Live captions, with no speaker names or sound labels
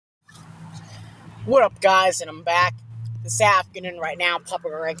What up, guys? And I'm back this afternoon right now, Papa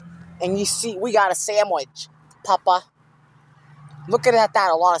Greg. And you see, we got a sandwich, Papa. Looking at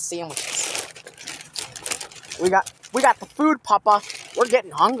that, a lot of sandwiches. We got the food, Papa. We're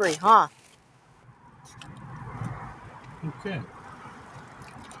getting hungry, huh? Okay.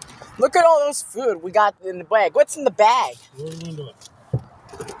 Look at all those food we got in the bag. What's in the bag?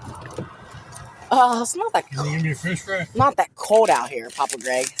 It's not that Can you give me a fish fry? not that cold out here, Papa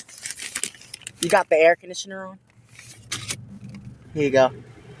Greg. You got the air conditioner on? Here you go.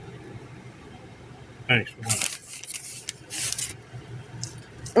 Thanks.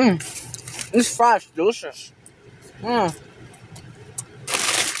 This fry's delicious.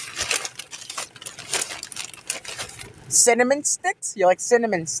 Cinnamon sticks? You like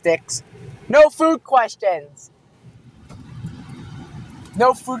cinnamon sticks? No food questions.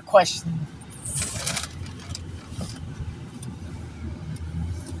 No food questions.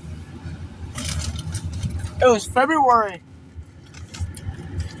 It was February.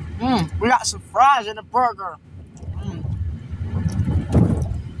 We got some fries and a burger.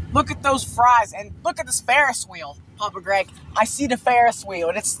 Look at those fries and look at this Ferris wheel, Papa Greg. I see the Ferris wheel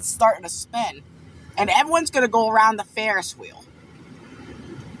and it's starting to spin. And everyone's going to go around the Ferris wheel.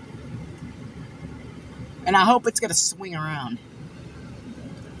 And I hope it's going to swing around.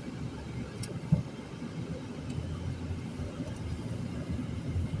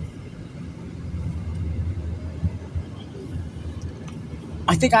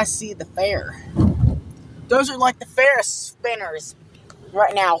 I think I see the fair. Those are like the Ferris spinners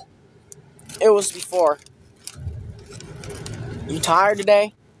right now. It was before. You tired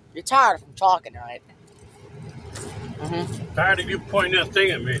today? You're tired from talking, right? Tired of you pointing that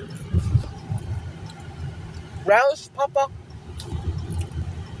thing at me. Relish, Papa?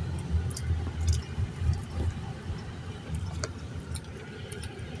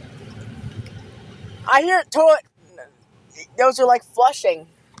 I hear it toilet. Those are like flushing.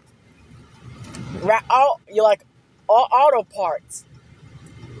 You like auto parts.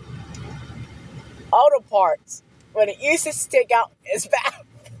 Auto parts. When it used to stick out its back.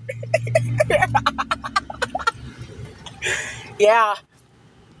 Yeah.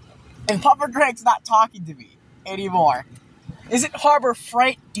 And Papa Greg's not talking to me anymore. Is it Harbor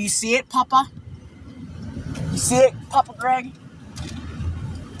Freight? Do you see it, Papa? You see it, Papa Greg?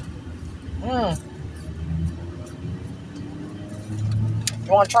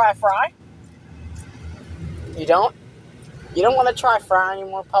 You want to try a fry? You don't? You don't want to try fry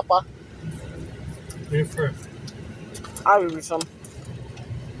anymore, Papa? Me first. I'll give you some.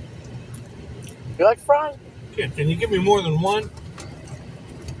 You like fries? Yeah, can you give me more than one?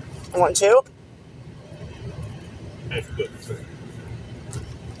 You want two? That's good.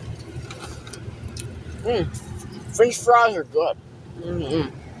 French fries are good.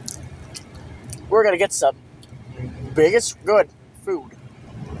 We're gonna get some biggest good food.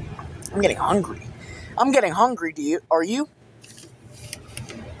 I'm getting hungry. I'm getting hungry. Do you? Are you?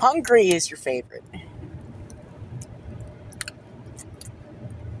 Hungry is your favorite.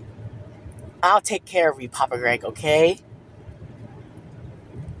 I'll take care of you, Papa Greg, okay?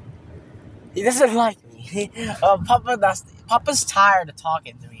 He doesn't like me. Papa's tired of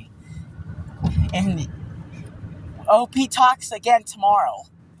talking to me. And OP talks again tomorrow.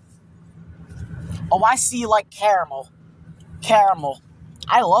 Oh, I see you like caramel. Caramel.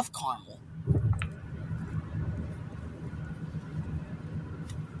 I love caramel.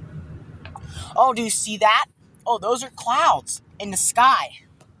 Oh, do you see that? Oh, those are clouds in the sky.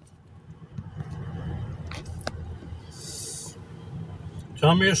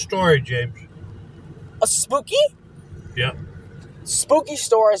 Tell me a story, James. A spooky? Yep. Spooky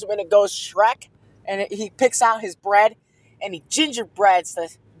story is when it goes Shrek and he picks out his bread and he gingerbreads the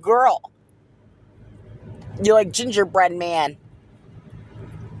girl. You like gingerbread man.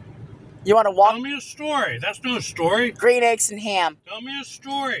 You want to walk? Tell me a story. That's no story. Green eggs and ham. Tell me a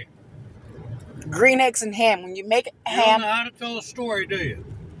story. Green eggs and ham. When you make You ham don't know how to tell a story, do you?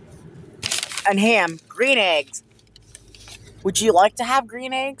 and ham, green eggs. Would you like to have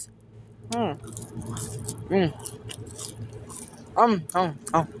green eggs?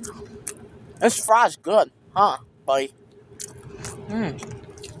 This fry's good, huh, buddy? You're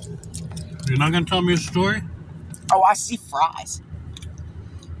not going to tell me a story? Oh, I see fries.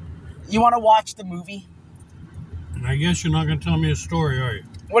 You want to watch the movie? And I guess you're not going to tell me a story, are you?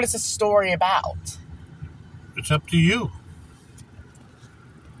 What is the story about? It's up to you.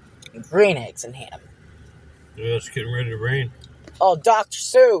 Green eggs and ham. Yeah, it's getting ready to rain. Oh, Dr.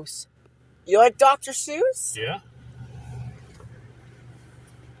 Seuss. You like Dr. Seuss? Yeah?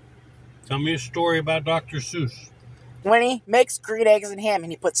 Tell me a story about Dr. Seuss. when he makes green eggs and ham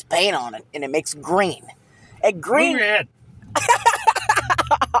and he puts paint on it and it makes green. And green. Move your head.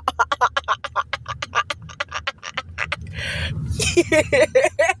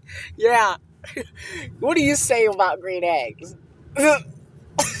 Yeah. What do you say about green eggs?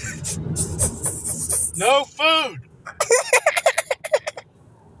 No food.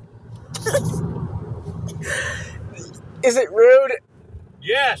 Is it rude?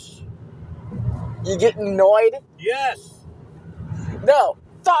 Yes. You get annoyed? Yes. No.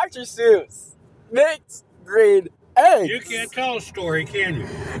 Dr. Seuss makes green eggs. You can't tell a story, can you?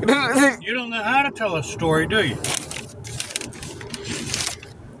 You don't know how to tell a story, do you?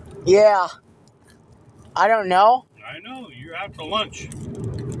 Yeah. I don't know. I know. You're out to lunch.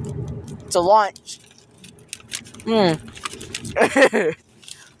 To lunch.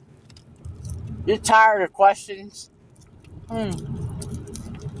 You're tired of questions?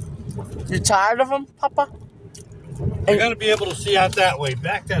 You're tired of them, Papa? You got to be able to see out that way.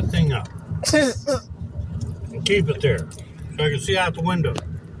 Back that thing up. And keep it there. So I can see out the window.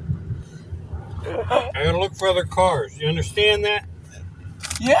 I got to look for other cars. You understand that?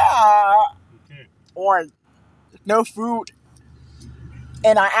 Yeah. Okay. Or no food.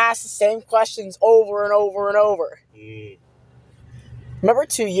 And I ask the same questions over and over and over. Remember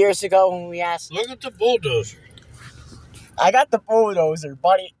 2 years ago when we asked... Look at the bulldozer. I got the bulldozer,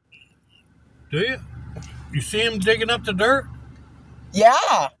 buddy. Do you? You see him digging up the dirt?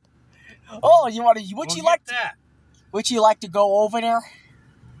 Yeah. Oh, you want to... Would you like to go over there?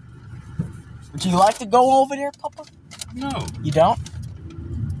 Would you like to go over there, Papa? No. You don't?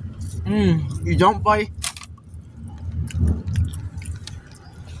 You don't, buddy?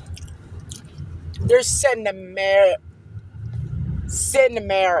 There's Cinnameros.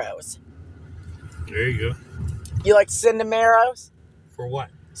 There you go. You like Cinnameros? For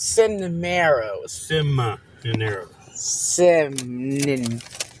what? Cinnameros. Cinnameros.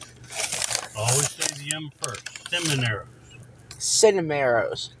 Always say the M first. Cinnameros.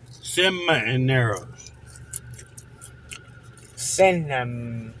 Cinnameros.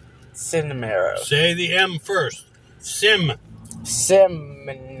 Say the M first.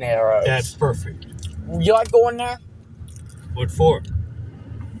 Cinnameros. That's perfect. You like going there? What for?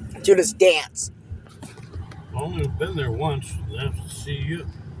 Do this dance. I've only been there once. Nice to see you.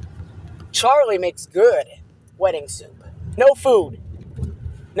 Charlie makes good wedding soup. No food.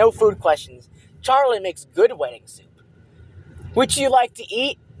 No food questions. Charlie makes good wedding soup. Would you like to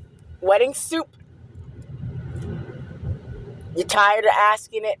eat wedding soup? You tired of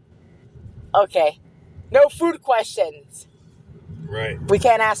asking it? Okay. No food questions. Right. We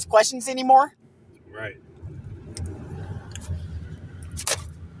can't ask questions anymore? Right.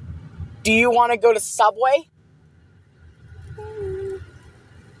 Do you want to go to Subway?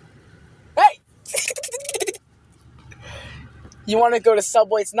 Hey! You want to go to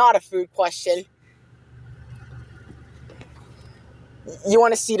Subway? It's not a food question. You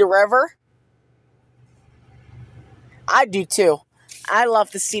want to see the river? I do too. I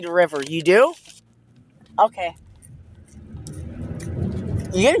love to see the river. You do? Okay.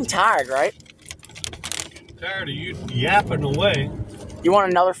 You're getting tired, right? I'm tired of you yapping away. You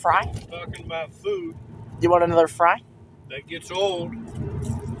want another fry? Talking about food. You want another fry? That gets old.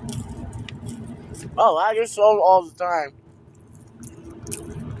 Oh, I get sold all the time.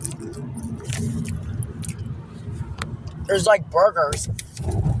 There's like burgers.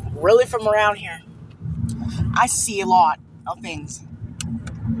 Really from around here. I see a lot of things.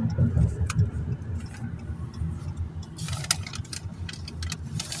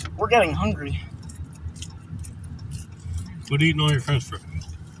 We're getting hungry. What eating all your French fries?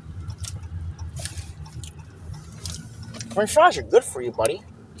 French fries are good for you, buddy.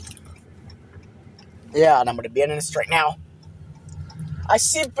 Yeah, and I'm going to be in this right now. I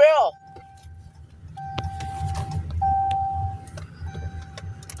see Bill.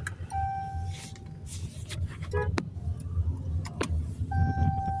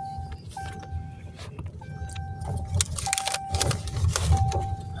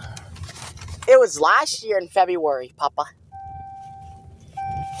 It was last year in February, Papa.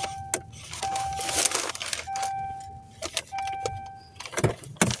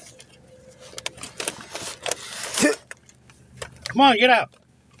 Come on, get out.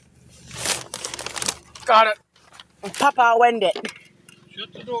 Got it. Papa, I'll end it.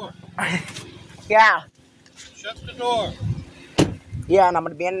 Shut the door. Yeah. Shut the door. Yeah, and I'm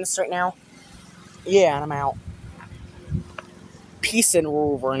going to be ending this right now. Yeah, and I'm out. Peace and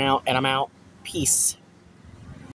over and out, and I'm out. Peace.